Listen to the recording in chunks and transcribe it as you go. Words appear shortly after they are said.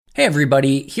Hey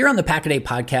everybody, here on the Pack-A-Day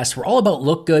podcast, we're all about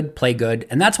look good, play good,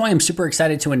 and that's why I'm super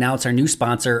excited to announce our new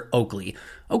sponsor, Oakley.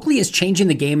 Oakley is changing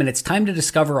the game and it's time to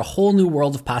discover a whole new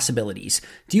world of possibilities.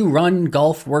 Do you run,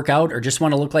 golf, work out, or just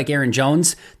want to look like Aaron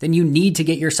Jones? Then you need to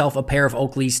get yourself a pair of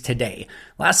Oakleys today.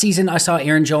 Last season, I saw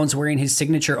Aaron Jones wearing his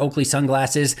signature Oakley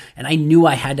sunglasses, and I knew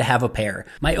I had to have a pair.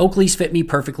 My Oakleys fit me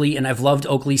perfectly, and I've loved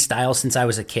Oakley style since I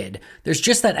was a kid. There's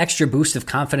just that extra boost of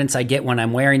confidence I get when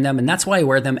I'm wearing them, and that's why I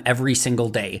wear them every single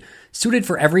day. Suited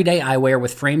for everyday eyewear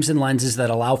with frames and lenses that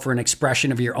allow for an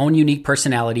expression of your own unique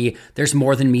personality, there's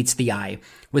more than meets the eye.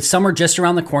 With summer just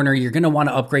around the corner, you're going to want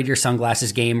to upgrade your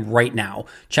sunglasses game right now.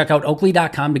 Check out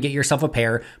Oakley.com to get yourself a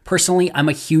pair. Personally, I'm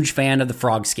a huge fan of the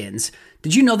frog skins.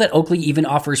 Did you know that Oakley even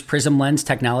offers Prism Lens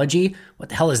technology? What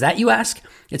the hell is that, you ask?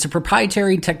 It's a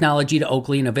proprietary technology to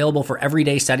Oakley and available for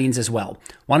everyday settings as well.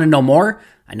 Want to know more?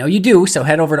 I know you do, so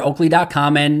head over to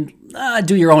Oakley.com and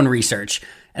do your own research.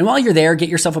 And while you're there, get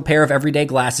yourself a pair of everyday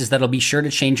glasses that'll be sure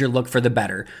to change your look for the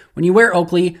better. When you wear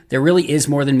Oakley, there really is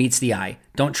more than meets the eye.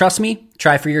 Don't trust me?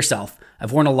 Try for yourself.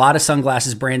 I've worn a lot of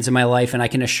sunglasses brands in my life, and I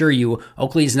can assure you,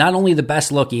 Oakley is not only the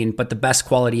best looking, but the best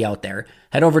quality out there.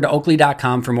 Head over to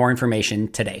Oakley.com for more information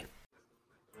today.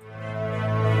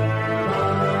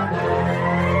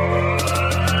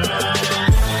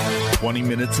 "20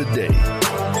 minutes a day,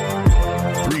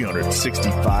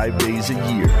 365 days a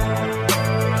year.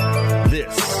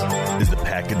 This is the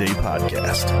Pack-A-Day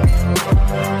Podcast.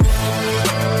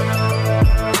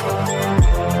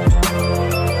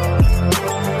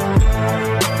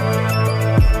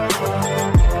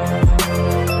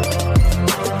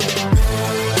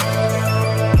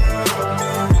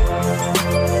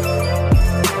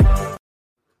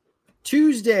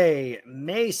 Tuesday,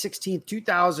 May 16th,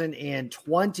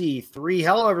 2023.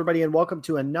 Hello, everybody, and welcome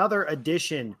to another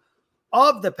edition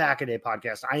of the Pack-A-Day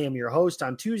Podcast. I am your host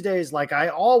on Tuesdays, like I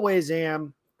always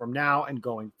am from now and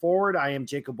going forward. I am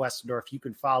Jacob Westendorf. You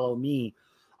can follow me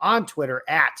on Twitter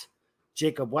at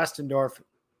Jacob Westendorf.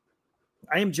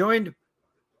 I am joined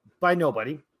by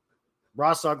nobody.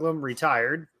 Ross Uglum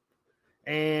retired,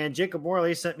 and Jacob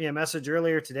Morley sent me a message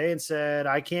earlier today and said,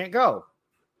 I can't go.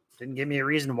 Didn't give me a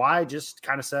reason why, just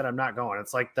kind of said I'm not going.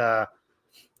 It's like I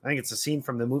think it's a scene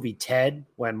from the movie Ted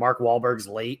when Mark Wahlberg's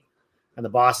late and the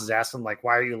boss is asking, like,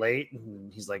 why are you late?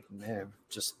 And he's like, man,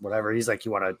 just whatever. He's like,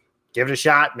 you want to give it a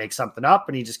shot, make something up?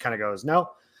 And he just kind of goes,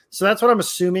 no. So that's what I'm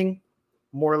assuming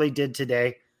Morley did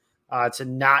today, to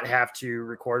not have to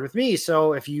record with me.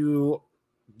 So if you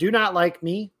do not like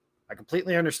me, I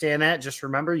completely understand that. Just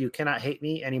remember, you cannot hate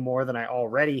me any more than I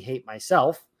already hate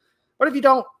myself. But if you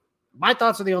don't, my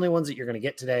thoughts are the only ones that you're going to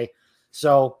get today.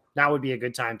 So now would be a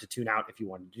good time to tune out if you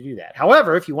wanted to do that.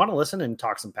 However, if you want to listen and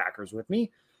talk some Packers with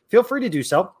me, feel free to do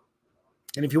so.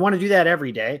 And if you want to do that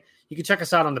every day, you can check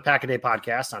us out on the Pack-A-Day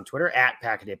Podcast on Twitter at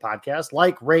Pack-A-Day Podcast.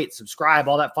 Like, rate, subscribe,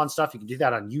 all that fun stuff. You can do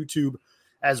that on YouTube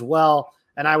as well.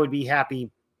 And I would be happy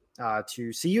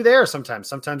to see you there sometimes.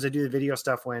 Sometimes I do the video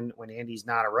stuff when Andy's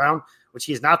not around, which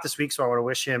he is not this week. So I want to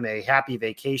wish him a happy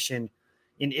vacation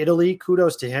in Italy.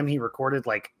 Kudos to him. He recorded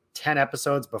like 10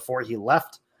 episodes before he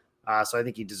left. So I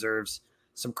think he deserves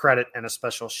some credit and a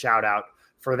special shout out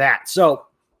for that. So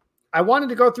I wanted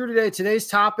to go through today's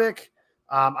topic.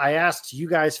 I asked you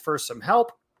guys for some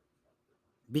help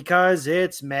because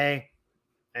it's May.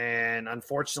 And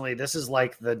unfortunately, this is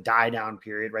like the die down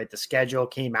period, right? The schedule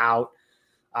came out,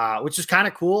 which is kind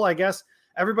of cool, I guess.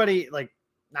 Everybody,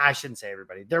 I shouldn't say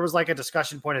everybody. There was like a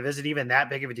discussion point of, is it even that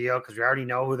big of a deal? Because we already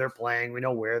know who they're playing. We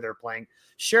know where they're playing.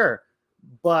 Sure.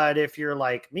 But if you're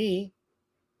like me,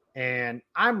 and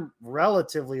I'm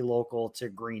relatively local to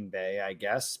Green Bay, I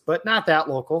guess, but not that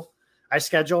local. I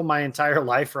schedule my entire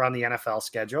life around the NFL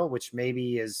schedule, which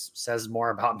maybe says more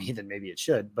about me than maybe it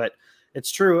should, but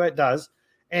it's true. It does.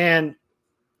 And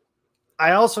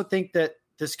I also think that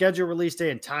the schedule release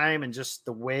day and time and just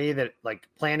the way that like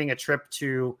planning a trip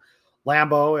to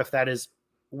Lambeau, if that is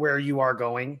where you are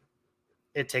going,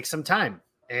 it takes some time.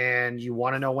 And you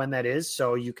want to know when that is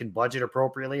so you can budget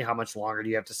appropriately. How much longer do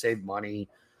you have to save money?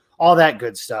 All that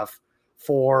good stuff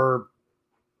for,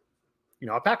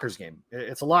 a Packers game.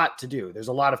 It's a lot to do. There's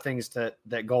a lot of things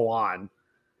that go on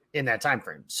in that time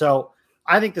frame. So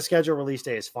I think the schedule release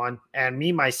day is fun. And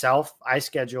me, myself, I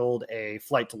scheduled a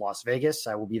flight to Las Vegas.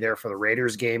 I will be there for the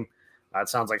Raiders game. It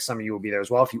sounds like some of you will be there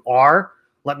as well. If you are,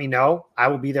 let me know. I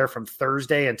will be there from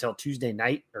Thursday until Tuesday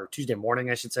night, or Tuesday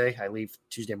morning, I should say. I leave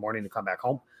Tuesday morning to come back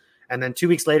home. And then 2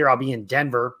 weeks later, I'll be in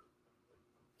Denver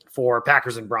for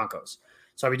Packers and Broncos.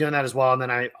 So I'll be doing that as well. And then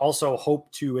I also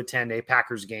hope to attend a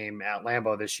Packers game at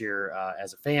Lambeau this year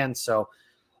as a fan. So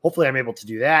hopefully I'm able to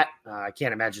do that. I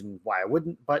can't imagine why I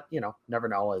wouldn't, but, never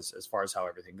know as far as how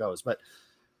everything goes. But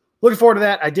looking forward to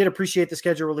that. I did appreciate the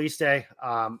schedule release day.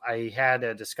 I had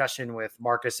a discussion with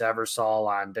Marcus Eversole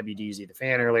on WDZ The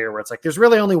Fan earlier, where it's like, there's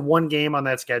really only one game on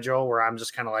that schedule where I'm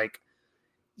just kind of like,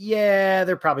 yeah,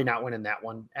 they're probably not winning that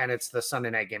one. And it's the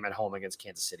Sunday night game at home against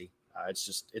Kansas City.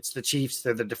 It's the Chiefs.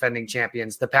 They're the defending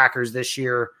champions. The Packers this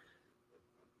year,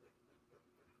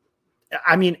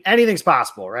 I mean, anything's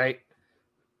possible, right?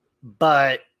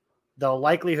 But the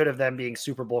likelihood of them being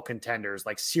Super Bowl contenders,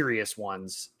 like serious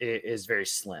ones, is very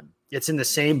slim. It's in the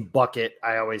same bucket,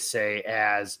 I always say,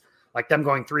 as like them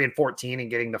going 3-14 and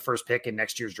getting the first pick in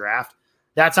next year's draft.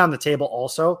 That's on the table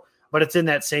also, but it's in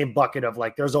that same bucket of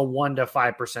like, there's a 1 to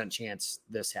 5% chance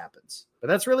this happens. But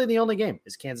that's really the only game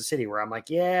is Kansas City, where I'm like,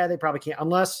 yeah, they probably can't,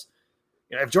 unless,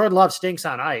 you know, if Jordan Love stinks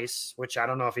on ice, which I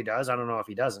don't know if he does. I don't know if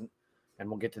he doesn't. And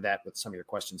we'll get to that with some of your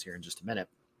questions here in just a minute.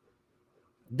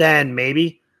 Then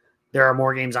maybe there are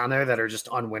more games on there that are just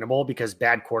unwinnable because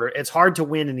it's hard to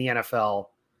win in the NFL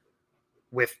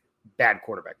with bad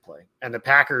quarterback play. And the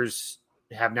Packers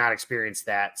have not experienced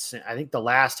that. I think the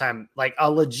last time, like a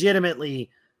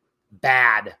legitimately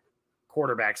bad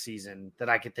quarterback season that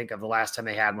I could think of, the last time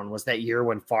they had one was that year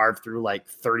when Favre threw like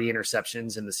 30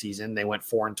 interceptions in the season. They went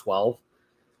 4-12.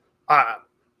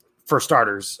 For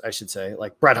starters, I should say,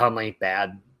 like Brett Hundley,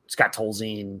 bad. Scott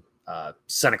Tolzien,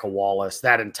 Seneca Wallace,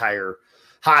 that entire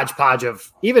hodgepodge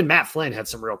of, even Matt Flynn had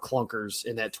some real clunkers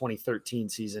in that 2013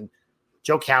 season.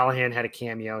 Joe Callahan had a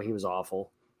cameo. He was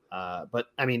awful. But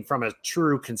I mean, from a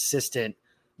true consistent,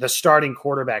 the starting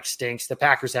quarterback stinks. The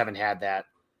Packers haven't had that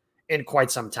in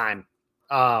quite some time.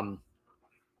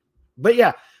 But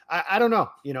yeah, I don't know,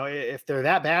 you know, if they're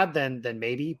that bad, then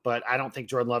maybe, but I don't think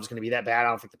Jordan Love's going to be that bad. I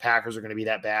don't think the Packers are going to be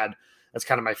that bad. That's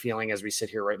kind of my feeling as we sit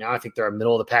here right now. I think they're a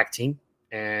middle of the pack team,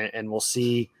 and we'll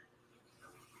see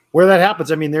where that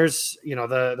happens. I mean, there's, you know,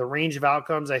 the range of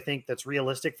outcomes I think that's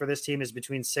realistic for this team is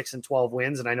between 6 and 12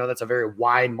 wins. And I know that's a very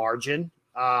wide margin.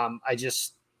 I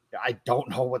don't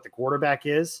know what the quarterback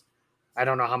is. I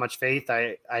don't know how much faith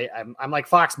I'm like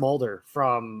Fox Mulder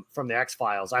from the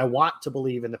X-Files. I want to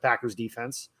believe in the Packers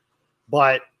defense,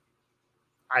 but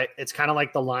it's kind of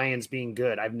like the Lions being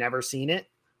good. I've never seen it,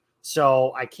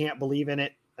 so I can't believe in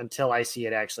it until I see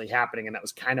it actually happening. And that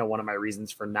was kind of one of my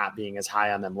reasons for not being as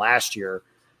high on them last year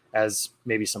as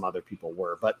maybe some other people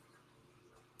were. But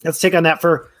let's take on that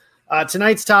for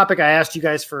tonight's topic. I asked you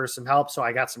guys for some help, so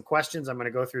I got some questions. I'm going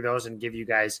to go through those and give you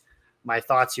guys my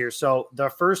thoughts here. So the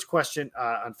first question,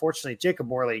 unfortunately, Jacob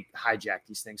Morley hijacked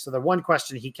these things. So the one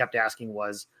question he kept asking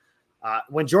was,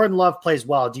 when Jordan Love plays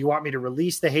well, do you want me to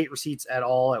release the hate receipts at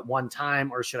all at one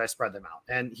time, or should I spread them out?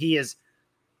 And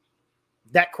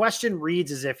that question reads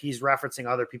as if he's referencing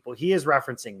other people. He is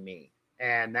referencing me.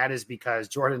 And that is because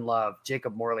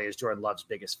Jacob Morley is Jordan Love's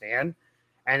biggest fan.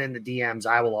 And in the DMs,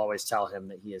 I will always tell him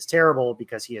that he is terrible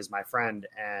because he is my friend.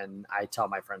 And I tell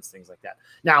my friends things like that.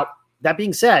 Now, that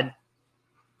being said,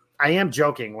 I am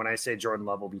joking when I say Jordan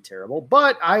Love will be terrible,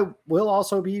 but I will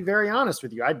also be very honest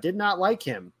with you. I did not like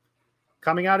him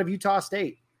coming out of Utah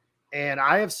State, and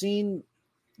I have seen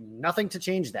nothing to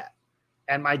change that.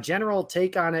 And my general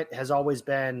take on it has always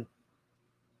been,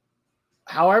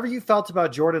 however you felt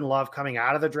about Jordan Love coming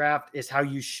out of the draft is how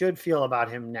you should feel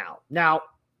about him now. Now,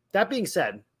 that being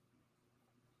said,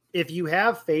 if you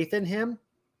have faith in him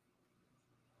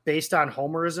based on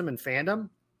homerism and fandom,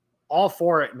 all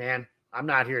for it, man. I'm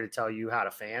not here to tell you how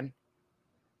to fan.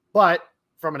 But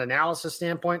from an analysis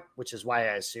standpoint, which is why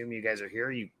I assume you guys are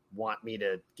here, you want me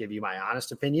to give you my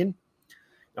honest opinion.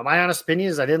 Now, my honest opinion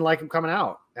is I didn't like him coming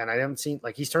out. And I haven't seen,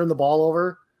 like, he's turned the ball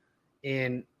over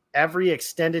in every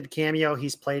extended cameo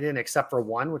he's played in except for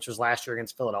one, which was last year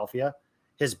against Philadelphia.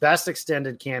 His best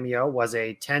extended cameo was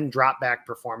a 10 drop back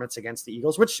performance against the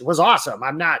Eagles, which was awesome.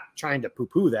 I'm not trying to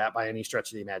poo-poo that by any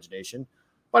stretch of the imagination,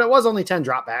 but it was only 10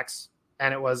 dropbacks,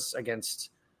 and it was against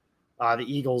the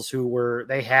Eagles,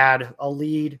 they had a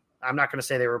lead. I'm not going to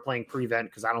say they were playing prevent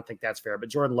because I don't think that's fair, but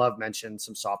Jordan Love mentioned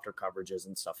some softer coverages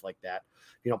and stuff like that.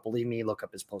 If you don't believe me, look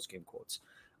up his post-game quotes.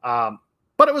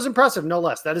 But it was impressive, no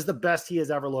less. That is the best he has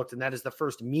ever looked, and that is the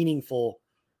first meaningful,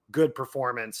 good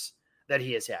performance that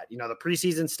he has had. You know, the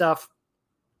preseason stuff,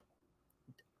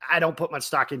 I don't put much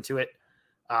stock into it.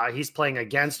 He's playing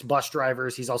against bus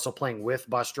drivers. He's also playing with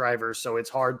bus drivers, so it's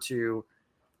hard to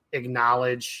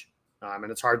acknowledge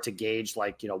and it's hard to gauge,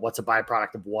 like, you know, what's a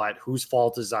byproduct of what, whose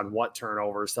fault is on what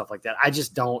turnover, stuff like that. I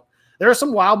just don't. There are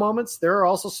some wow moments. There are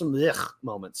also some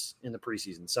moments in the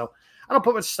preseason. So I don't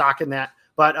put much stock in that.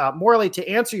 But Morley, to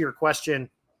answer your question,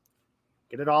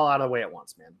 get it all out of the way at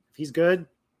once, man. If he's good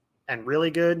and really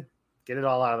good, get it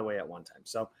all out of the way at one time.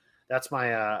 So that's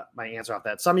my my answer off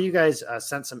that. Some of you guys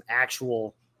sent some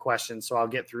actual questions, so I'll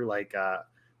get through like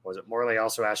Was it Morley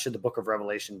also asked, should the book of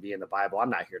Revelation be in the Bible? I'm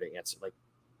not here to answer. Like,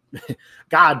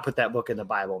 God put that book in the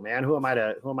Bible, man. Who am I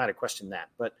to question that?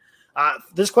 But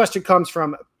this question comes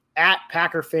from at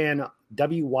Packer fan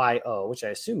WYO, which I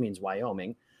assume means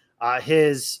Wyoming.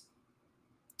 His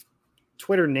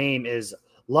Twitter name is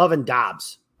Love and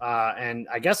Dobbs. And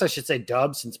I guess I should say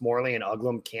Dubs, since Morley and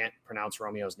Uglum can't pronounce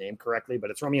Romeo's name correctly, but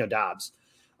it's Romeo Dobbs.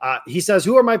 He says,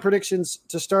 who are my predictions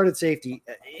to start at safety?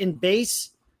 In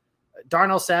base,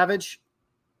 Darnell Savage,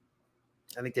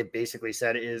 I think they basically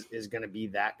said is going to be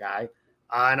that guy.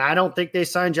 And I don't think they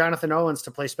signed Jonathan Owens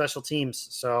to play special teams.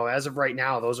 So as of right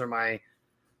now, those are my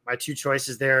two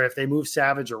choices there. If they move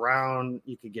Savage around,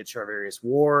 you could get Charvarius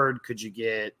Ward. Could you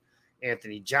get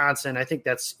Anthony Johnson? I think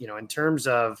that's, in terms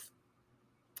of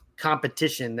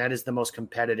competition, that is the most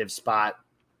competitive spot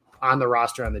on the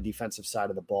roster on the defensive side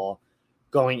of the ball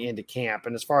going into camp.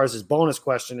 And as far as his bonus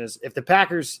question is, if the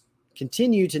Packers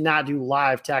continue to not do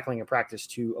live tackling in practice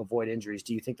to avoid injuries,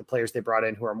 do you think the players they brought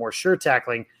in who are more sure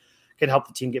tackling can help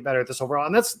the team get better at this overall?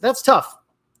 And that's tough.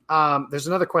 There's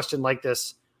another question like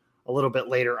this a little bit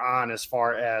later on, as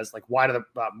far as like, why do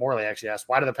Morley actually asked,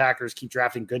 why do the Packers keep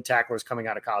drafting good tacklers coming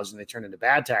out of college and they turn into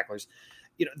bad tacklers?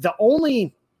 The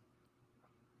only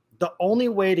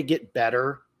way to get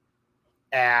better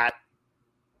at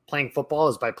playing football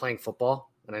is by playing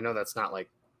football. And I know that's not like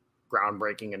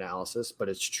groundbreaking analysis, but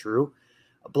it's true.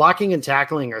 Blocking and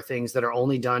tackling are things that are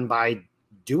only done by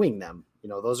doing them.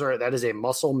 That is a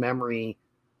muscle memory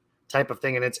type of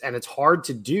thing. And it's hard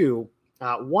to do.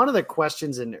 One of the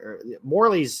questions in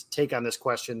Morley's take on this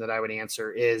question that I would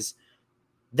answer is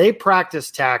they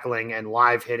practice tackling and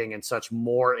live hitting and such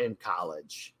more in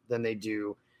college than they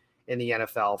do in the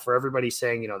NFL. For everybody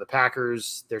saying, the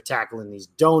Packers, they're tackling these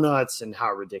donuts and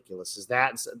how ridiculous is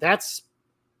that? So that's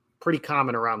pretty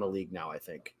common around the league now, I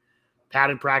think.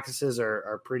 Padded practices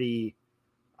are pretty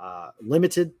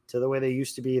limited to the way they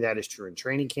used to be. That is true in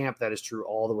training camp. That is true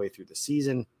all the way through the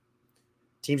season.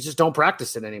 Teams just don't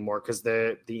practice it anymore because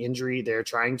the injury, they're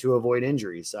trying to avoid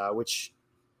injuries, which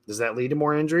does that lead to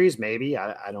more injuries? Maybe.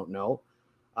 I don't know.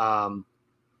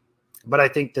 But I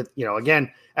think that,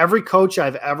 again, every coach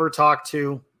I've ever talked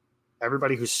to,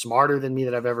 everybody who's smarter than me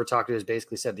that I've ever talked to has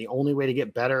basically said the only way to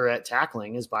get better at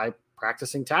tackling is by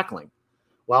practicing tackling.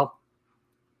 Well,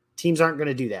 teams aren't going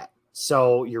to do that.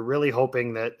 So you're really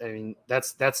hoping that,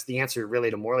 that's the answer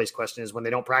really to Morley's question, is when they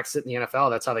don't practice it in the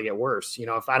NFL, that's how they get worse.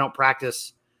 If I don't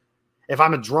practice, if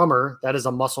I'm a drummer, that is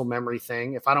a muscle memory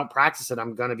thing. If I don't practice it,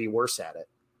 I'm going to be worse at it.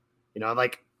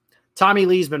 Like Tommy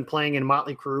Lee's been playing in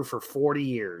Motley Crue for 40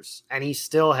 years, and he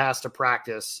still has to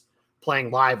practice playing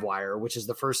Livewire, which is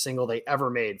the first single they ever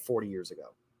made 40 years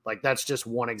ago. Like, that's just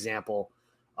one example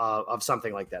of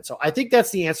something like that. So I think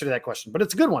that's the answer to that question, but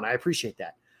it's a good one. I appreciate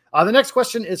that. The next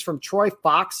question is from Troy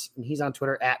Fox, and he's on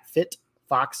Twitter at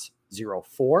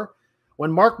FitFox04.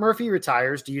 When Mark Murphy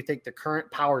retires, do you think the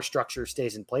current power structure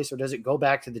stays in place, or does it go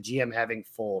back to the GM having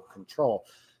full control?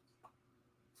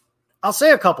 I'll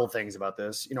say a couple things about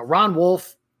this. Ron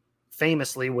Wolf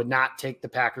famously would not take the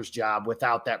Packers job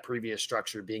without that previous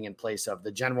structure being in place of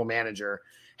the general manager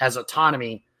has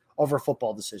autonomy over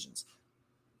football decisions.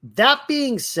 That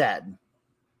being said,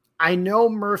 I know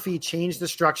Murphy changed the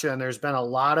structure, and there's been a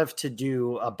lot of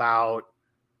to-do about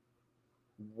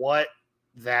what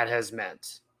that has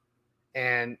meant.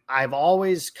 And I've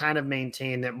always kind of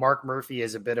maintained that Mark Murphy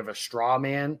is a bit of a straw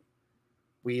man.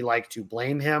 We like to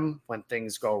blame him when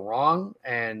things go wrong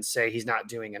and say he's not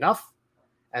doing enough.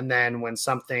 And then when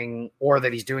something, or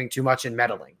that he's doing too much in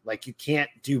meddling. Like, you can't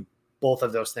do both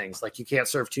of those things. Like, you can't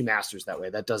serve two masters that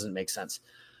way. That doesn't make sense.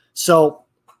 So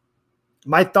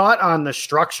my thought on the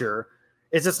structure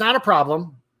is it's not a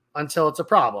problem until it's a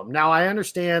problem. Now, I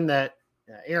understand that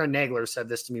Aaron Nagler said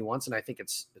this to me once, and I think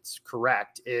it's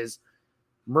correct, is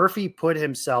Murphy put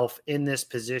himself in this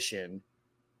position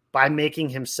by making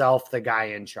himself the guy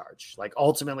in charge. Like,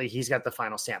 ultimately, he's got the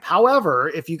final stamp. However,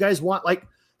 if you guys want, like,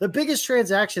 the biggest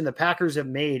transaction the Packers have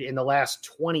made in the last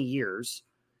 20 years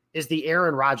is the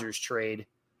Aaron Rodgers trade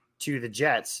to the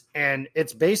Jets. And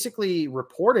it's basically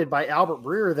reported by Albert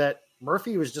Breer that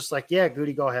Murphy was just like, yeah,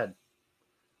 Goody, go ahead.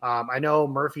 I know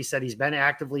Murphy said he's been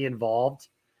actively involved,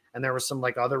 and there was some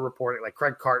like other reporting, like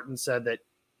Craig Carton said that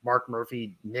Mark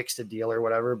Murphy nixed a deal or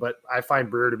whatever, but I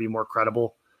find Breer to be more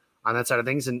credible on that side of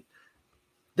things. And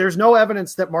there's no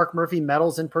evidence that Mark Murphy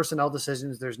meddles in personnel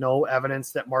decisions. There's no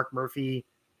evidence that Mark Murphy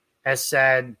has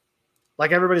said,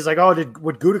 like, everybody's like, oh,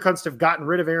 would Gutekunst have gotten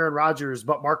rid of Aaron Rodgers,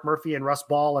 but Mark Murphy and Russ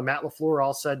Ball and Matt LaFleur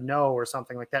all said no, or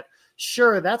something like that.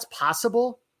 Sure, that's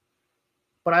possible.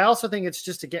 But I also think it's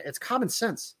just, it's common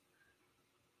sense.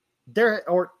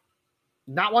 Or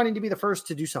not wanting to be the first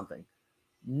to do something.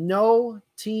 No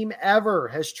team ever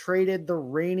has traded the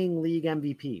reigning league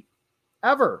MVP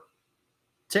ever.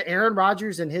 To Aaron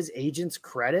Rodgers and his agent's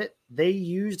credit, they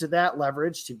used that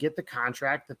leverage to get the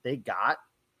contract that they got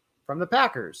from the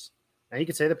Packers. Now, you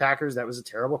could say the Packers, that was a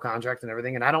terrible contract and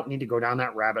everything, and I don't need to go down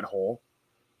that rabbit hole.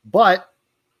 But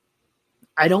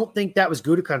I don't think that was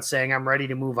Gutekunst saying, I'm ready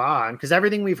to move on, because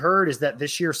everything we've heard is that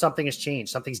this year something has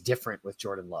changed. Something's different with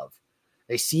Jordan Love.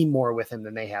 They see more with him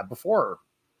than they have before.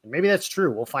 And maybe that's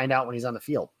true. We'll find out when he's on the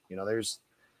field. You know, there's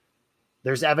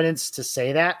evidence to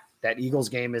say that Eagles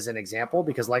game is an example,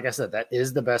 because like I said, that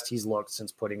is the best he's looked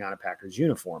since putting on a Packers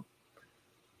uniform.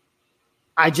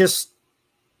 I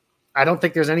don't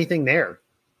think there's anything there.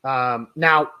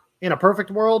 Now, in a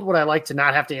perfect world, would I like to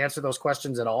not have to answer those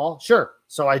questions at all? Sure.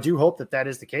 So I do hope that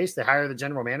is the case. They hire the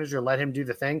general manager, let him do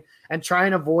the thing, and try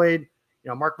and avoid,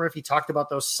 Mark Murphy talked about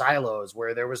those silos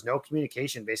where there was no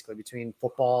communication basically between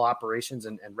football operations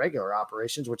and regular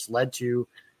operations, which led to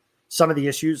some of the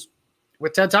issues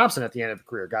with Ted Thompson at the end of the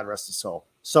career, God rest his soul.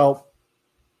 So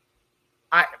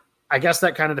I guess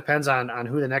that kind of depends on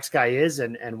who the next guy is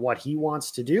and what he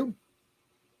wants to do.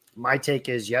 My take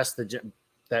is yes,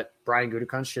 that Brian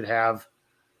Gutekunst should have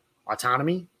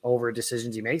autonomy over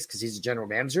decisions he makes because he's a general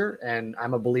manager. And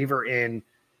I'm a believer in,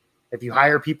 if you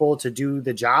hire people to do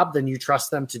the job, then you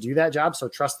trust them to do that job. So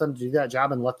trust them to do that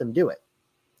job and let them do it.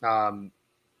 So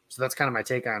that's kind of my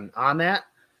take on that.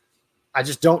 I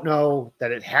just don't know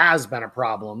that it has been a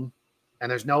problem,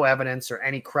 and there's no evidence or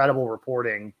any credible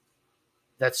reporting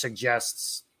that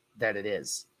suggests that it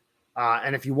is.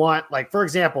 And if you want, like, for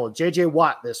example, JJ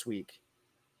Watt this week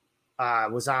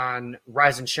was on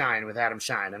Rise and Shine with Adam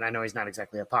Shine. And I know he's not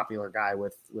exactly a popular guy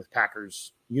with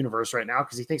Packers universe right now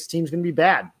because he thinks the team's going to be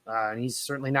bad. And he's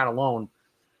certainly not alone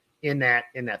in that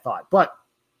thought. But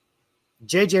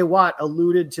JJ Watt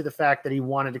alluded to the fact that he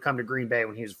wanted to come to Green Bay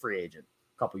when he was a free agent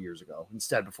a couple years ago,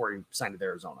 instead before he signed with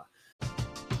Arizona.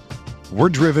 We're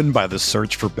driven by the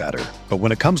search for better. But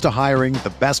when it comes to hiring,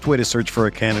 the best way to search for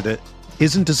a candidate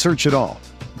isn't to search at all.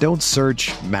 Don't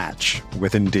search, match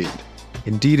with Indeed.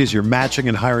 Indeed is your matching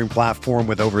and hiring platform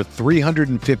with over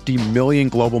 350 million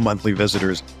global monthly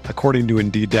visitors, according to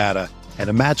Indeed data, and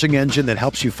a matching engine that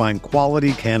helps you find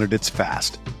quality candidates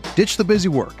fast. Ditch the busy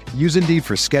work. Use Indeed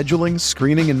for scheduling,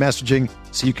 screening, and messaging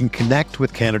so you can connect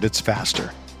with candidates faster.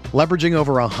 Leveraging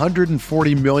over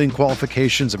 140 million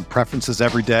qualifications and preferences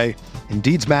every day,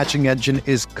 Indeed's matching engine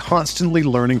is constantly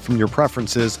learning from your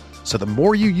preferences, so the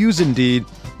more you use Indeed,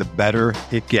 the better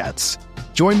it gets.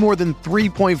 Join more than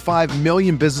 3.5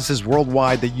 million businesses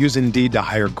worldwide that use Indeed to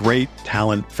hire great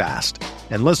talent fast.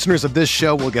 And listeners of this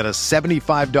show will get a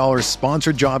 $75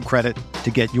 sponsored job credit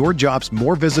to get your jobs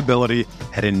more visibility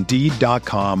at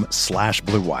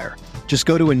Indeed.com/Blue Wire. Just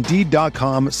go to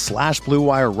Indeed.com/Blue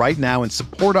Wire right now and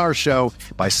support our show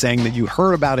by saying that you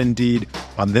heard about Indeed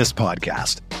on this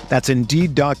podcast. That's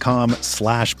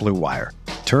Indeed.com/Blue Wire.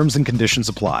 Terms and conditions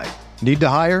apply. Need to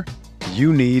hire?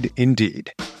 You need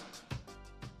Indeed.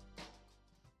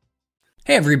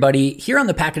 Hey everybody, here on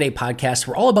the Pack-A-Day podcast,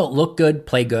 we're all about look good,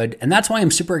 play good, and that's why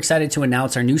I'm super excited to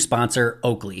announce our new sponsor,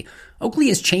 Oakley. Oakley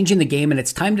is changing the game, and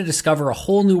it's time to discover a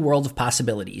whole new world of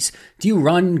possibilities. Do you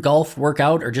run, golf, work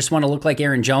out, or just want to look like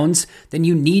Aaron Jones? Then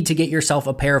you need to get yourself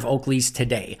a pair of Oakleys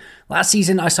today. Last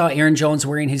season, I saw Aaron Jones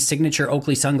wearing his signature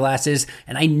Oakley sunglasses,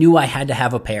 and I knew I had to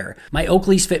have a pair. My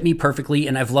Oakleys fit me perfectly,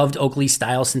 and I've loved Oakley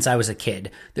style since I was a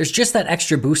kid. There's just that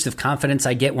extra boost of confidence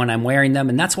I get when I'm wearing them,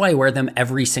 and that's why I wear them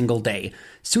every single day.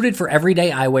 Suited for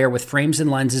everyday eyewear with frames and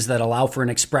lenses that allow for an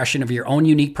expression of your own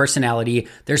unique personality,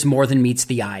 there's more than meets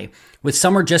the eye. With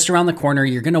summer just around the corner,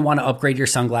 you're going to want to upgrade your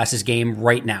sunglasses game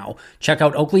right now. Check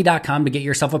out Oakley.com to get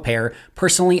yourself a pair.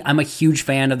 Personally, I'm a huge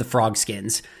fan of the frog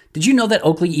skins. Did you know that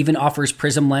Oakley even offers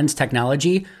Prism Lens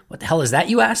technology? What the hell is that,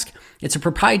 you ask? It's a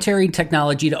proprietary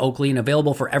technology to Oakley and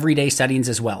available for everyday settings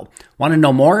as well. Want to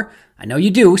know more? I know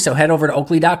you do, so head over to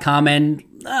Oakley.com and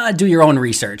do your own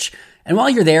research. And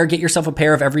while you're there, get yourself a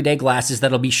pair of everyday glasses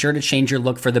that'll be sure to change your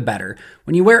look for the better.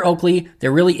 When you wear Oakley,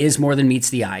 there really is more than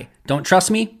meets the eye. Don't trust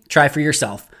me? Try for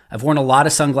yourself. I've worn a lot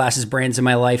of sunglasses brands in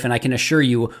my life, and I can assure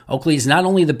you, Oakley is not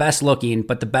only the best looking,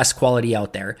 but the best quality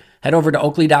out there. Head over to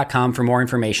Oakley.com for more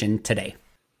information today.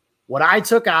 What I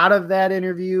took out of that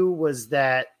interview was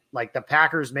that, like, the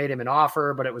Packers made him an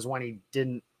offer, but it was when he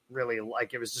didn't really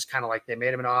like, it was just kind of like they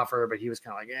made him an offer, but he was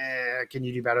kind of like, can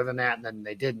you do better than that? And then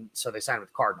they didn't, so they signed with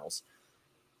the Cardinals.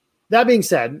 That being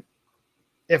said,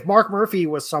 if Mark Murphy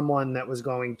was someone that was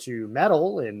going to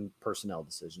meddle in personnel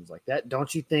decisions like that,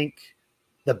 don't you think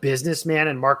the businessman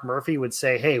and Mark Murphy would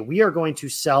say, hey, we are going to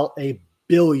sell 1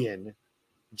 billion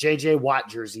JJ Watt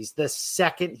jerseys the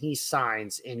second he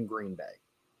signs in Green Bay?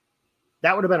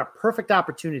 that would have been a perfect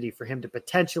opportunity for him to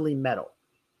potentially medal.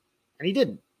 And he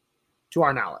didn't, to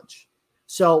our knowledge.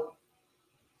 So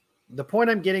the point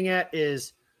I'm getting at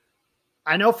is,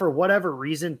 I know for whatever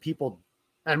reason people,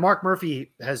 and Mark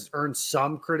Murphy has earned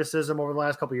some criticism over the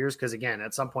last couple of years, because again,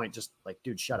 at some point, just like,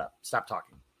 dude, shut up, stop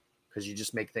talking, because you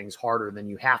just make things harder than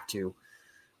you have to.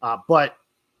 But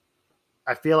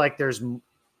I feel like there's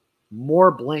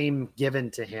more blame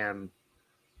given to him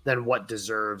than what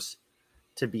deserves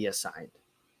to be assigned.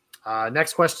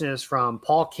 Next question is from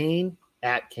Paul Kane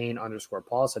at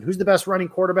Kane_Paul. Said, who's the best running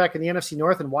quarterback in the NFC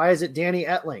North, and why is it Danny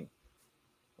Etling?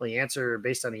 Well, the answer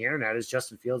based on the internet is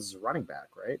Justin Fields is a running back,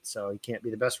 right? So he can't be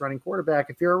the best running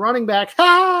quarterback if you're a running back.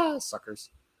 Ha!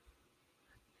 Suckers.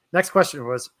 Next question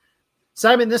was,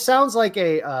 Simon, this sounds like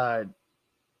a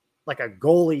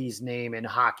goalie's name in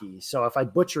hockey. So if I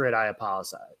butcher it, I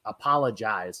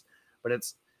apologize. But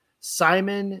it's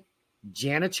Simon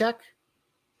Janacek.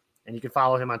 And you can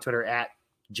follow him on Twitter at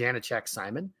Janacek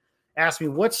Simon. Ask me,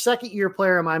 what second-year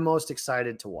player am I most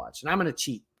excited to watch? And I'm going to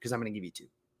cheat because I'm going to give you two.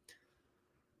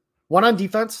 One on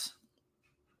defense,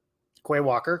 Quay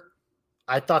Walker.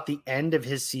 I thought the end of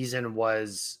his season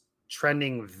was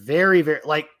trending very, very,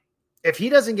 like, if he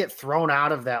doesn't get thrown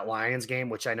out of that Lions game,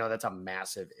 which I know that's a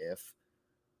massive if,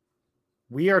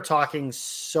 we are talking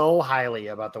so highly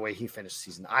about the way he finished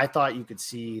the season. I thought you could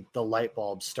see the light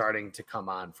bulb starting to come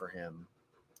on for him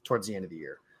towards the end of the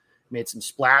year. Made some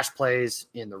splash plays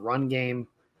in the run game,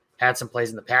 had some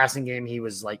plays in the passing game. He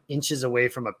was like inches away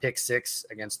from a pick six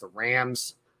against the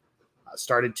Rams.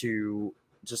 Started to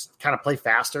just kind of play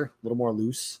faster, a little more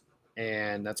loose.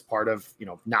 And that's part of,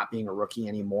 not being a rookie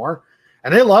anymore.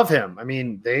 And they love him. I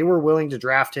mean, they were willing to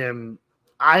draft him.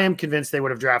 I am convinced they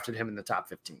would have drafted him in the top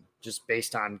 15, just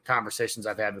based on conversations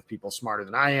I've had with people smarter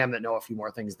than I am that know a few more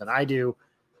things than I do.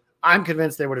 I'm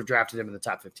convinced they would have drafted him in the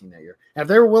top 15 that year. And if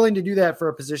they were willing to do that for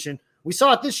a position, we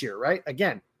saw it this year, right?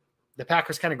 Again, the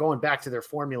Packers kind of going back to their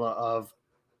formula of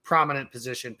prominent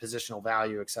position, positional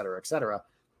value, et cetera, et cetera.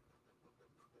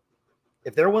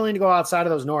 If they're willing to go outside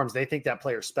of those norms, they think that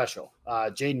player's special.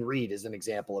 Jaden Reed is an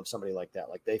example of somebody like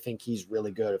that. Like, they think he's really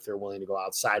good if they're willing to go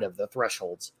outside of the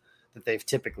thresholds that they've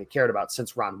typically cared about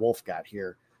since Ron Wolf got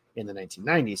here in the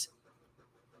 1990s.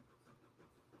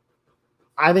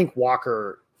 I think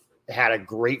Walker had a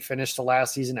great finish to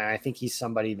last season, and I think he's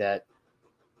somebody that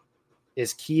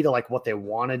is key to like what they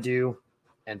want to do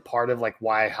and part of like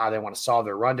how they want to solve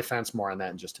their run defense. More on that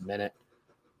in just a minute.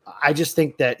 I just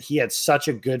think that he had such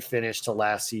a good finish to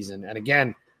last season. And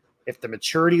again, if the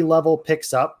maturity level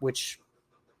picks up, which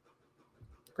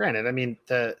granted, I mean,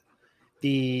 the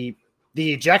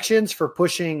ejections for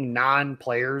pushing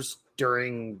non-players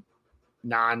during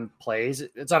non-plays,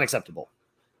 it's unacceptable.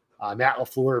 Matt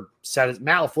LaFleur said it.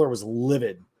 Matt LaFleur was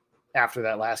livid after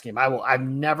that last game. I've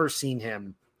never seen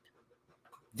him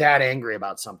that angry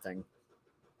about something.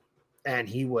 And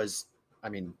he was, I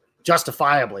mean,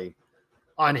 justifiably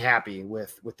unhappy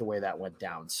with the way that went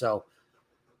down. So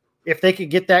if they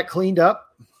could get that cleaned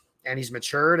up and he's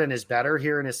matured and is better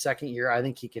here in his second year, I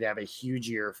think he could have a huge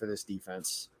year for this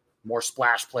defense. More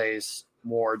splash plays,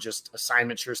 more just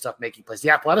assignment sure stuff, making plays.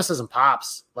 The athleticism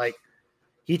pops. Like,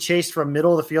 he chased from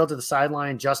middle of the field to the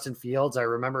sideline. Justin Fields, I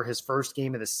remember his first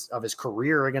game of his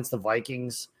career against the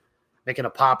Vikings, making a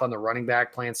pop on the running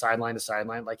back, playing sideline to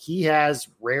sideline. Like, he has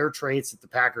rare traits that the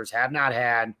Packers have not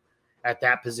had at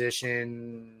that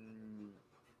position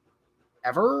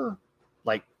ever.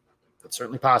 Like, it's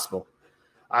certainly possible.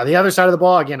 The other side of the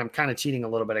ball, again, I'm kind of cheating a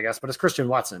little bit, I guess, but it's Christian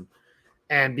Watson.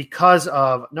 And because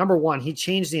of, number one, he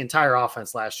changed the entire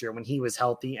offense last year when he was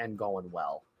healthy and going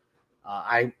well.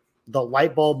 The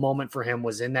light bulb moment for him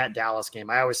was in that Dallas game.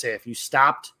 I always say, if you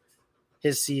stopped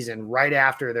his season right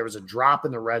after there was a drop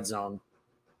in the red zone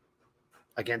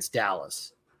against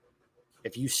Dallas,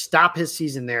 if you stop his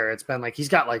season there, it's been like he's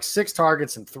got like 6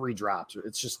 targets and 3 drops.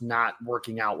 It's just not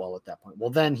working out well at that point. Well,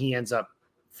 then he ends up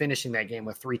finishing that game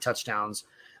with 3 touchdowns.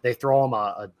 They throw him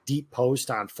a deep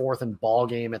post on 4th and ball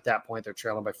game. At that point, they're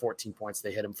trailing by 14 points.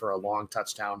 They hit him for a long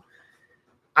touchdown.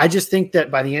 I just think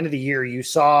that by the end of the year, you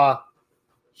saw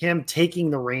him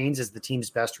taking the reins as the team's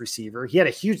best receiver. He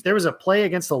had there was a play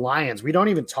against the Lions. We don't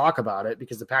even talk about it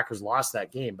because the Packers lost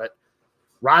that game, but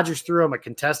Rodgers threw him a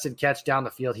contested catch down the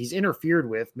field. He's interfered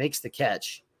with, makes the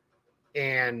catch,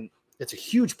 and it's a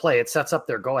huge play. It sets up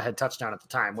their go-ahead touchdown at the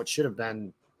time, which should have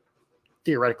been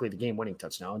theoretically the game-winning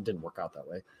touchdown. It didn't work out that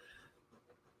way.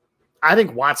 I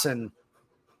think Watson,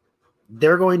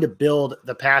 they're going to build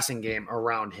the passing game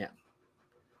around him.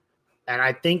 And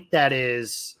I think that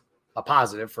is a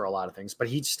positive for a lot of things. But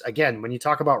he just, again, when you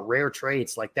talk about rare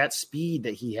traits, like that speed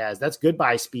that he has, that's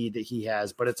goodbye speed that he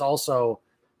has, but it's also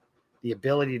the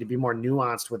ability to be more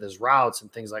nuanced with his routes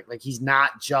and things like he's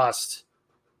not just,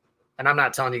 and I'm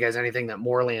not telling you guys anything that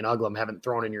Morley and Uglum haven't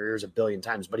thrown in your ears a billion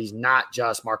times, but he's not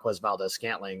just Marquez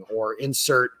Valdez-Scantling or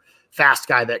insert fast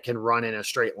guy that can run in a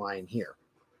straight line here.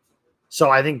 So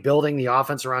I think building the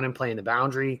offense around him, playing the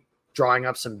boundary, drawing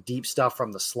up some deep stuff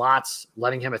from the slots,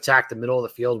 letting him attack the middle of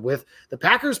the field with the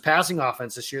Packers passing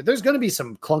offense this year. There's going to be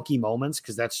some clunky moments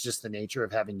because that's just the nature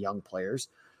of having young players.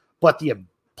 But the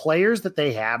players that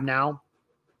they have now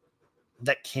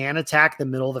that can attack the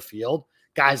middle of the field,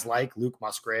 guys like Luke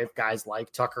Musgrave, guys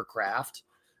like Tucker Kraft,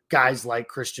 guys like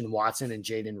Christian Watson and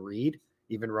Jaden Reed,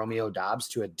 even Romeo Doubs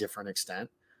to a different extent.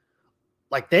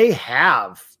 Like they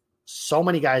have so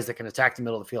many guys that can attack the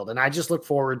middle of the field. And I just look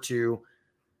forward to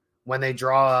when they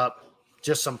draw up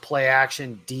just some play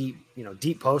action, deep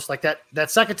post like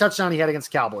that second touchdown he had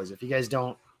against Cowboys. If you guys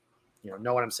don't,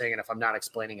 know what I'm saying, and if I'm not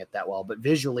explaining it that well, but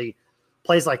visually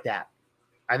plays like that.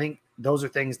 I think those are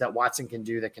things that Watson can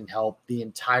do that can help the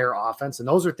entire offense. And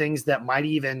those are things that might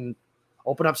even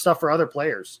open up stuff for other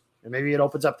players. And maybe it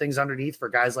opens up things underneath for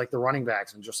guys like the running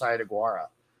backs and Josiah DeGuara.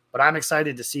 But I'm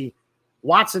excited to see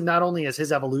Watson, not only as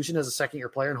his evolution as a second-year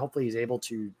player, and hopefully he's able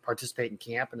to participate in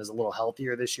camp and is a little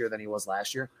healthier this year than he was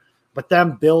last year, but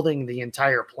them building the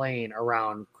entire plane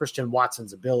around Christian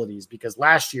Watson's abilities. Because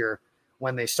last year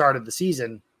when they started the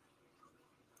season,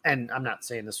 and I'm not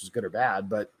saying this was good or bad,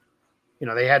 but,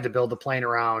 they had to build the plane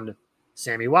around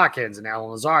Sammy Watkins and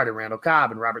Alan Lazard and Randall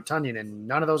Cobb and Robert Tonyan, and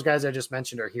none of those guys I just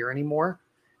mentioned are here anymore,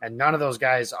 and none of those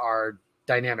guys are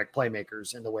dynamic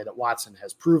playmakers in the way that Watson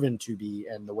has proven to be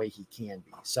and the way he can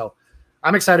be. So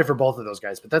I'm excited for both of those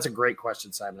guys, but that's a great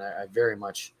question, Simon. I very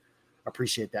much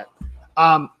appreciate that.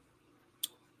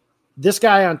 This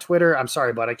guy on Twitter, I'm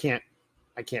sorry, but I can't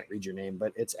read your name,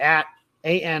 but it's at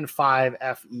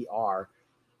AN5FER.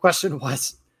 Question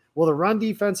was, will the run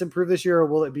defense improve this year or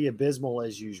will it be abysmal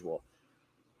as usual?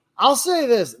 I'll say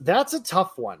this, that's a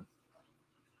tough one.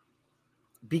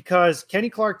 Because Kenny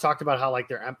Clark talked about how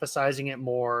they're emphasizing it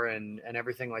more and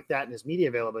everything like that in his media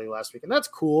availability last week. And that's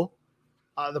cool.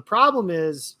 The problem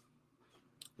is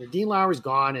Dean Lowry's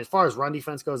gone. As far as run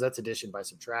defense goes, that's addition by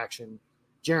subtraction.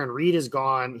 Jaron Reed is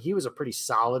gone. He was a pretty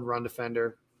solid run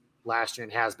defender last year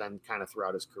and has been kind of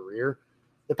throughout his career.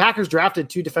 The Packers drafted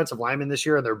 2 defensive linemen this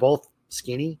year, and they're both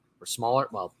skinny or smaller.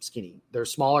 Well, skinny. They're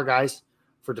smaller guys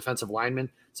for defensive linemen.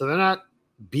 So they're not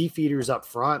beef eaters up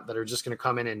front that are just going to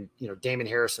come in and, Damon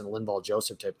Harrison, Linval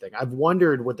Joseph type thing. I've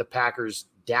wondered, would the Packers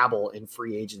dabble in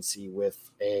free agency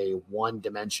with a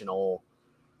one-dimensional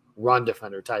run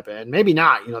defender type? And maybe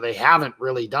not. They haven't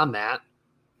really done that.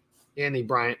 Andy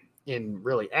Bryant in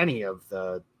really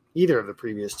either of the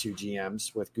previous 2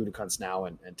 GMs with Gutekunst now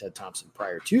and Ted Thompson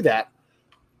prior to that.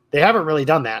 They haven't really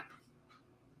done that.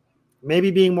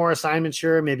 Maybe being more assignment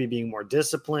sure, maybe being more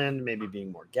disciplined, maybe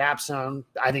being more gap sound.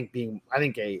 I think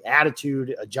a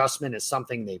attitude adjustment is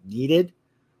something they've needed,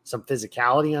 some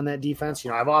physicality on that defense.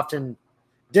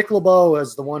 Dick LeBeau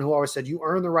is the one who always said, you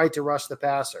earn the right to rush the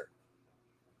passer.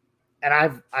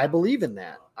 And I believe in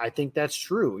that. I think that's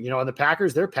true. And the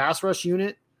Packers, their pass rush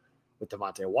unit with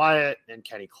Devontae Wyatt and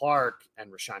Kenny Clark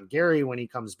and Rashawn Gary when he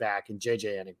comes back and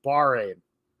JJ Enikbare and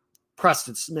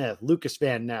Preston Smith, Lucas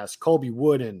Van Ness, Colby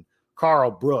Wooden,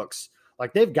 Carl Brooks,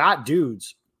 they've got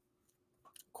dudes.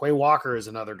 Quay Walker is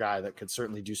another guy that could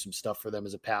certainly do some stuff for them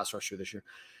as a pass rusher this year.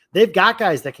 They've got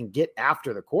guys that can get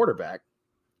after the quarterback,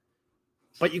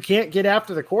 but you can't get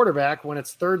after the quarterback when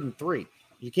it's 3rd and 3.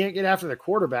 You can't get after the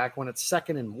quarterback when it's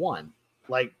 2nd and 1.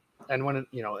 And when,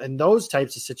 in those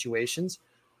types of situations,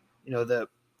 the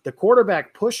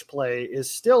quarterback push play is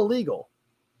still legal.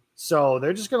 So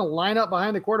they're just going to line up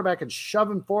behind the quarterback and shove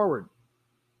him forward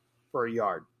for a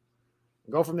yard.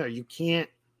 Go from there. You can't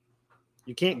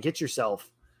get yourself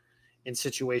in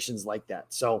situations like that.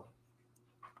 So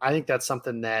I think that's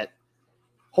something that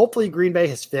hopefully Green Bay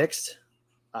has fixed.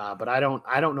 But I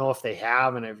don't know if they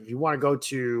have. And if you want to go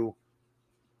to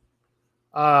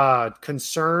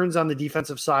concerns on the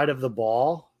defensive side of the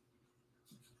ball,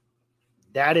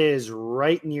 that is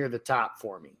right near the top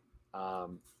for me.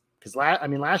 Because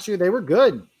last year they were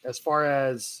good as far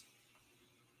as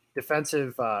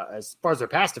defensive, as far as their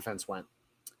pass defense went.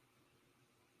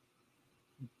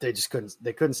 They just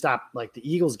couldn't stop. The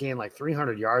Eagles gained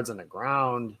 300 yards on the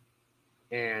ground,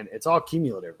 and it's all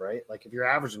cumulative, right? If you're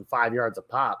averaging 5 yards a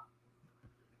pop,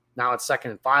 now it's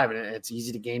 2nd and 5, and it's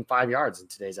easy to gain 5 yards in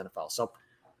today's NFL. So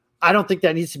I don't think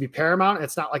that needs to be paramount.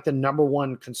 It's not the number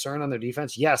one concern on their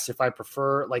defense. Yes, if I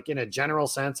prefer, in a general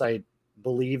sense, I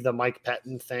believe the Mike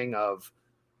Pettin thing of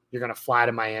you're going to fly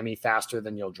to Miami faster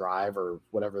than you'll drive, or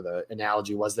whatever the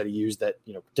analogy was that he used, that,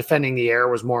 defending the air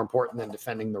was more important than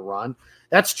defending the run.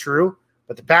 That's true,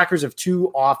 but the Packers have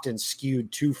too often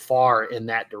skewed too far in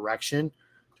that direction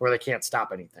to where they can't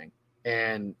stop anything.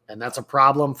 And that's a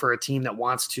problem for a team that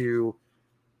wants to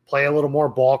play a little more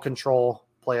ball control,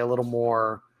 play a little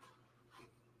more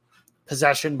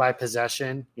possession by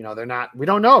possession. We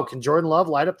don't know. Can Jordan Love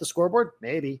light up the scoreboard?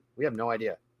 Maybe. We have no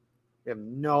idea.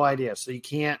 So you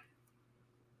can't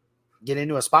get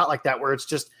into a spot like that where it's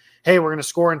just, hey, we're going to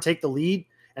score and take the lead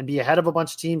and be ahead of a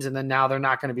bunch of teams, and then now they're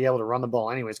not going to be able to run the ball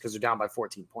anyways because they're down by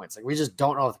 14 points. Like, we just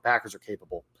don't know if the Packers are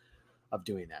capable of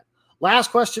doing that.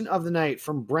 Last question of the night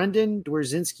from Brendan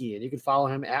Dwerzinski, and you can follow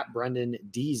him at Brendan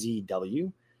DZW.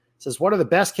 It says, what are the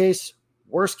best case,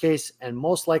 worst case, and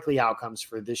most likely outcomes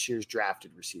for this year's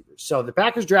drafted receivers? So the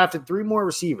Packers drafted 3 more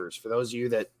receivers. For those of you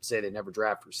that say they never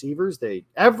draft receivers,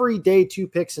 every day 2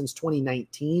 picks since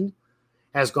 2019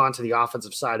 has gone to the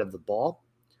offensive side of the ball.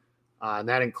 And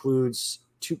that includes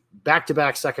 2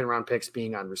 back-to-back second-round picks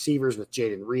being on receivers with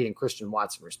Jaden Reed and Christian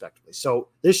Watson, respectively. So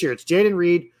this year it's Jaden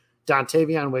Reed,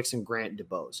 Dontavion Wicks, and Grant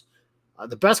DuBose.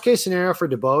 The best case scenario for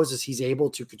DuBose is he's able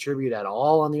to contribute at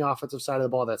all on the offensive side of the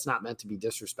ball. That's not meant to be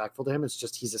disrespectful to him. It's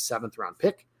just he's a 7th-round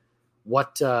pick.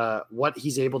 What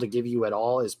he's able to give you at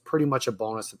all is pretty much a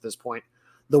bonus at this point.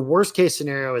 The worst case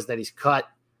scenario is that he's cut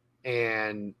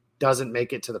and doesn't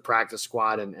make it to the practice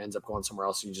squad and ends up going somewhere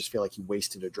else. And you just feel like he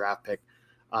wasted a draft pick.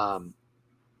 I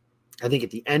think at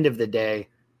the end of the day,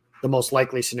 the most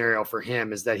likely scenario for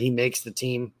him is that he makes the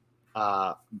team.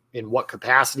 In what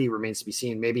capacity remains to be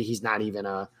seen. Maybe he's not even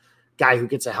a guy who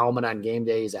gets a helmet on game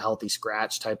day. He's a healthy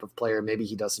scratch type of player. Maybe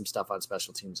he does some stuff on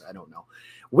special teams. I don't know.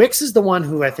 Wicks is the one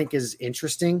who I think is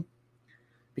interesting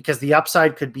because the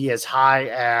upside could be as high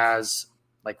as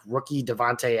like rookie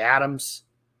Devontae Adams,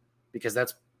 because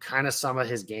that's kind of some of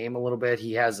his game a little bit.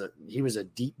 He was a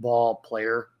deep ball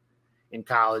player in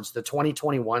college. The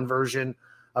 2021 version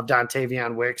of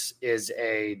Dontavion Wicks is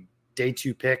a day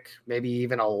 2 pick, maybe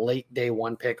even a late day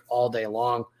 1 pick all day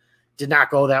long. Did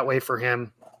not go that way for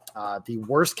him. The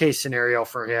worst case scenario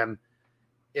for him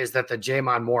is that the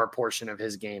Jamon Moore portion of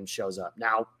his game shows up.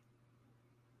 Now,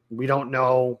 we don't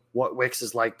know what Wicks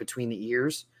is like between the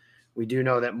ears. We do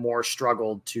know that Moore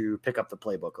struggled to pick up the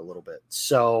playbook a little bit.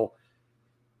 So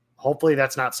hopefully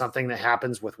that's not something that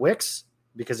happens with Wicks,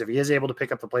 because if he is able to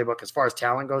pick up the playbook, as far as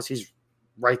talent goes, he's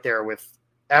right there with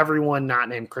everyone not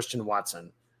named Christian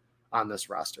Watson on this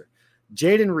roster.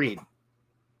 Jaden Reed,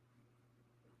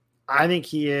 I think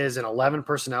he is an 11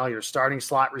 personnel, your starting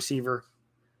slot receiver.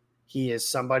 He is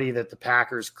somebody that the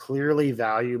Packers clearly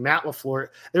value. Matt LaFleur,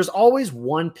 there's always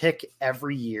one pick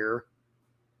every year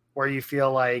where you feel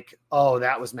like, oh,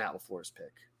 that was Matt LaFleur's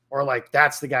pick. Or like,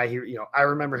 that's the guy here. I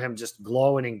remember him just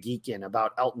glowing and geeking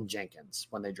about Elton Jenkins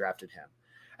when they drafted him.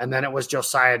 And then it was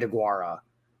Josiah DeGuara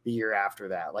the year after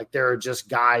that. Like, there are just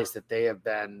guys that they have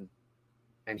been,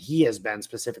 and he has been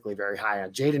specifically very high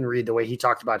on. Jaden Reed, the way he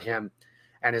talked about him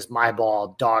and his my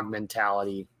ball dog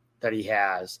mentality that he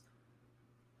has,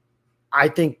 I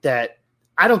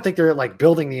don't think they're like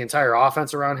building the entire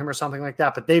offense around him or something like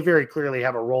that, but they very clearly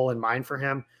have a role in mind for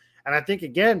him. And I think,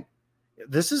 again,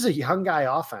 this is a young guy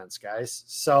offense, guys.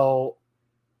 So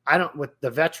with the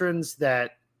veterans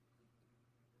that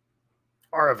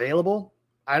are available,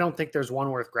 I don't think there's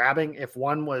one worth grabbing. If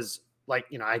one was like,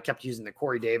 I kept using the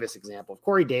Corey Davis example. If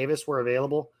Corey Davis were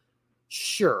available,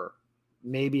 sure,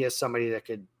 maybe as somebody that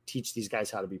could teach these guys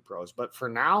how to be pros. But for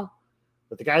now,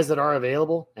 with the guys that are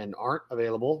available and aren't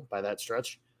available by that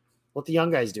stretch, let the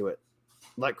young guys do it.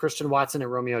 Let Christian Watson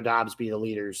and Romeo Doubs be the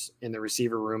leaders in the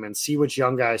receiver room and see which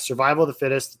young guys. Survival of the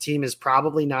fittest. The team is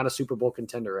probably not a Super Bowl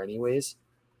contender anyways.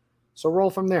 So roll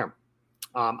from there.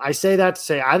 I say that to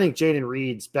say I think Jaden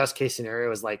Reed's best case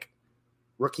scenario is like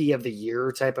rookie of the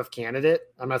year type of candidate.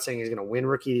 I'm not saying he's going to win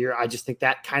rookie of the year. I just think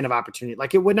that kind of opportunity,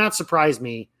 like, it would not surprise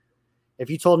me if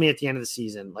you told me at the end of the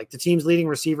season, like, the team's leading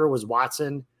receiver was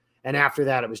Watson, and after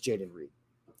that it was Jaden Reed.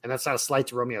 And that's not a slight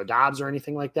to Romeo Doubs or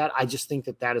anything like that. I just think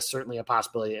that is certainly a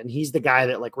possibility. And he's the guy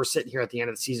that, like, we're sitting here at the end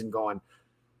of the season going,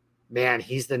 man,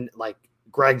 he's the, like,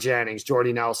 Greg Jennings,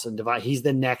 Jordy Nelson, he's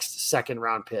the next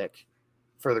second-round pick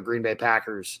for the Green Bay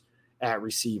Packers at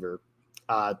receiver.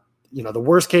 The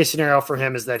worst case scenario for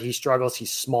him is that he struggles.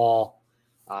 He's small,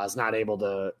 is not able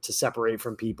to separate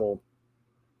from people.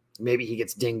 Maybe he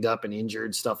gets dinged up and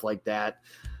injured, stuff like that.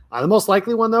 The most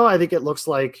likely one, though, I think it looks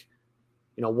like,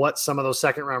 what some of those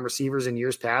second-round receivers in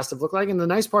years past have looked like. And the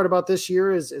nice part about this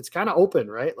year is it's kind of open,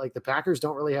 right? Like, the Packers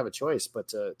don't really have a choice but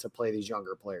to play these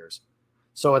younger players.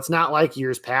 So it's not like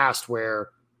years past where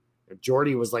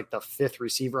Jordy was like the 5th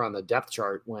receiver on the depth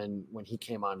chart when he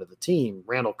came onto the team.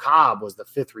 Randall Cobb was the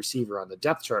 5th receiver on the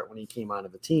depth chart when he came onto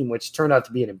the team, which turned out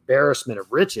to be an embarrassment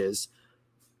of riches.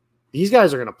 These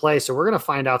guys are going to play, so we're going to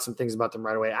find out some things about them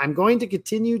right away. I'm going to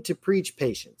continue to preach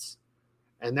patience,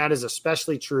 and that is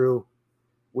especially true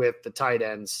with the tight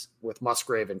ends, with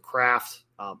Musgrave and Kraft.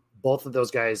 Both of those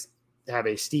guys have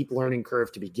a steep learning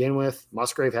curve to begin with.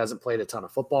 Musgrave hasn't played a ton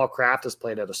of football. Kraft has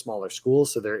played at a smaller school,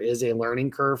 so there is a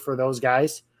learning curve for those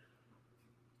guys.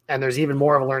 And there's even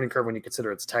more of a learning curve when you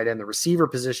consider it's tight end. The receiver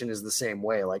position is the same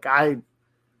way. Like I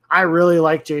really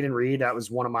like Jayden Reed. That was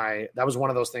one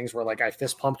of those things where like I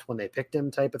fist pumped when they picked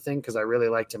him type of thing, because I really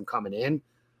liked him coming in.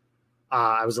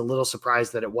 I was a little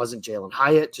surprised that it wasn't Jalen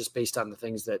Hyatt, just based on the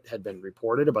things that had been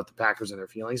reported about the Packers and their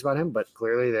feelings about him. But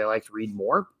clearly they liked Reed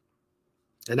more.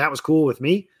 And that was cool with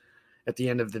me at the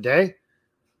end of the day.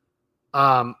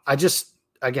 I just,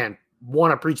 again,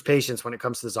 want to preach patience when it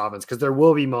comes to this offense, because there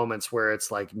will be moments where it's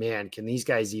like, man, can these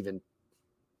guys even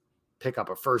pick up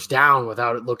a first down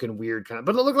without it looking weird?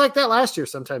 But it looked like that last year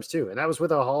sometimes too. And that was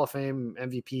with a Hall of Fame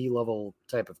MVP level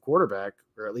type of quarterback,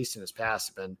 or at least in his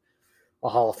past been a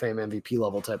Hall of Fame MVP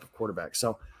level type of quarterback.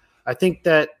 So I think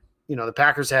that, the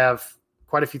Packers have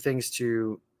quite a few things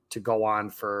to go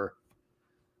on for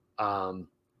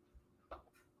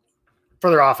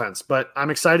their offense, but I'm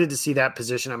excited to see that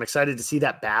position. I'm excited to see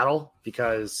that battle,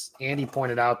 because Andy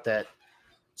pointed out that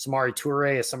Samori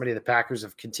Toure is somebody the Packers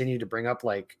have continued to bring up,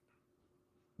 like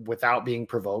without being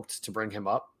provoked to bring him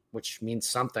up, which means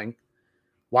something.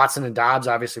 Watson and Dobbs,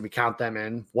 obviously we count them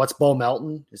in. What's Bo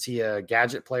Melton? Is he a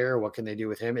gadget player? What can they do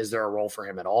with him? Is there a role for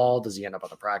him at all? Does he end up on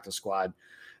the practice squad?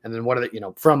 And then what are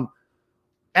the, from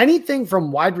anything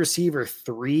from wide receiver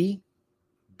 3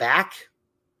 back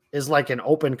is like an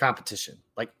open competition.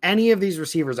 Like any of these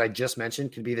receivers I just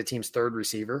mentioned could be the team's 3rd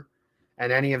receiver,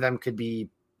 and any of them could be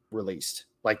released,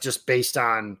 like just based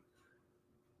on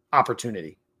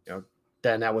opportunity,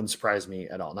 then that wouldn't surprise me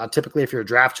at all. Now, typically if you're a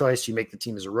draft choice, you make the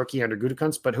team as a rookie under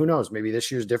Gutekunst, but who knows? Maybe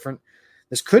this year's different.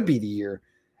 This could be the year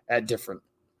at different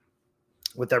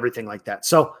with everything like that.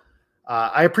 So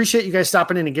I appreciate you guys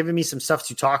stopping in and giving me some stuff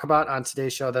to talk about on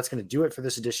today's show. That's going to do it for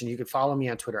this edition. You can follow me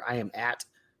on Twitter. I am at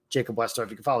Jacob Westorf.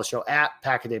 You can follow the show at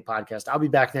Pack-A-Day Podcast. I'll be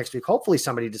back next week. Hopefully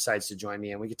somebody decides to join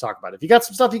me and we can talk about it. If you got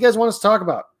some stuff you guys want us to talk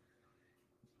about,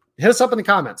 hit us up in the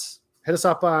comments. Hit us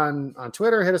up on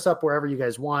Twitter. Hit us up wherever you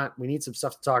guys want. We need some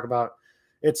stuff to talk about.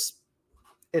 It's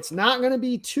not going to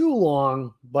be too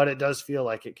long, but it does feel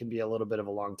like it can be a little bit of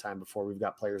a long time before we've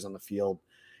got players on the field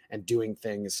and doing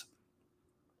things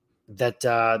that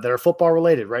are football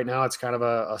related. Right now, it's kind of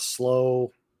a slow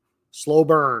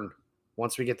burn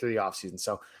once we get through the offseason.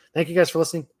 So thank you guys for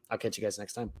listening. I'll catch you guys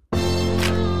next time.